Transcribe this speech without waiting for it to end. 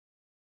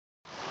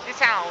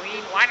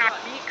Halloween, why not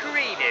be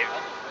creative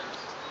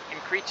and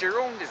create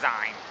your own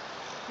design?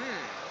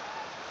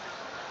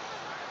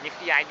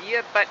 Nifty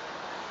idea, but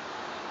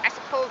I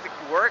suppose it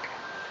could work.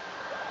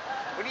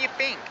 What do you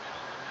think?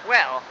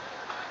 Well,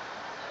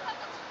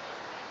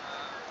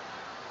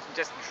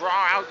 just draw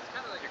out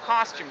your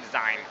costume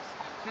design.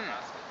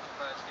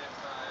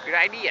 Good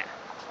idea.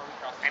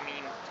 I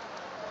mean,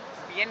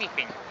 be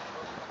anything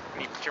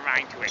when you put your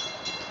mind to it.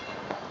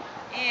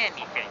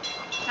 Anything.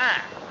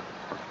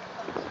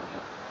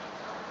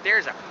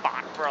 There's a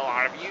thought for a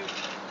lot of you.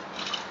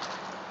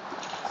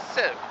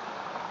 So,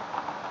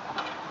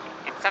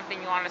 it's something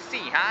you want to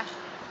see, huh?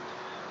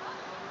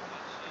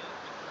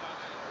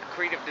 A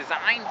creative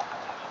design?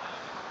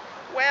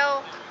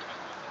 Well,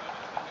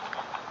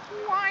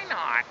 why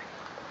not?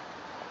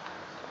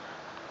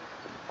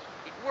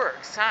 It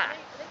works, huh?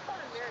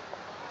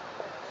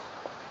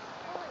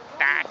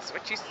 That's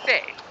what you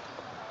say.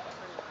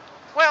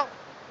 Well,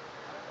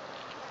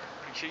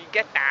 I'm sure you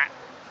get that.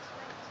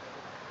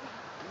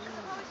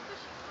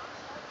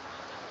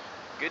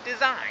 Good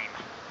design.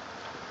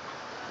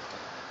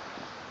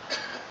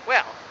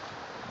 Well,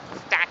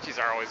 statues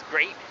are always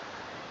great,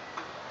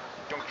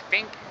 don't you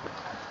think?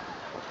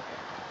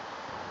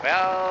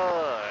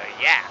 Well,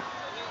 yeah.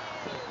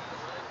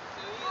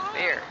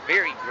 They're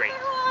very great.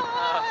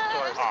 Of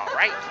course.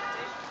 Alright.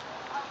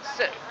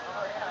 So,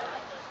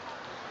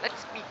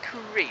 let's be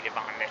creative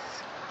on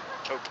this,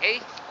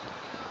 okay?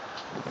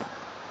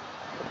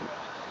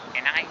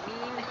 And I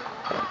mean,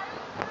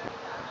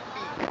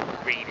 be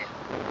creative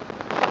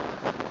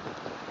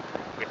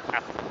with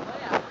a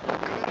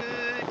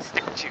good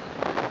statue.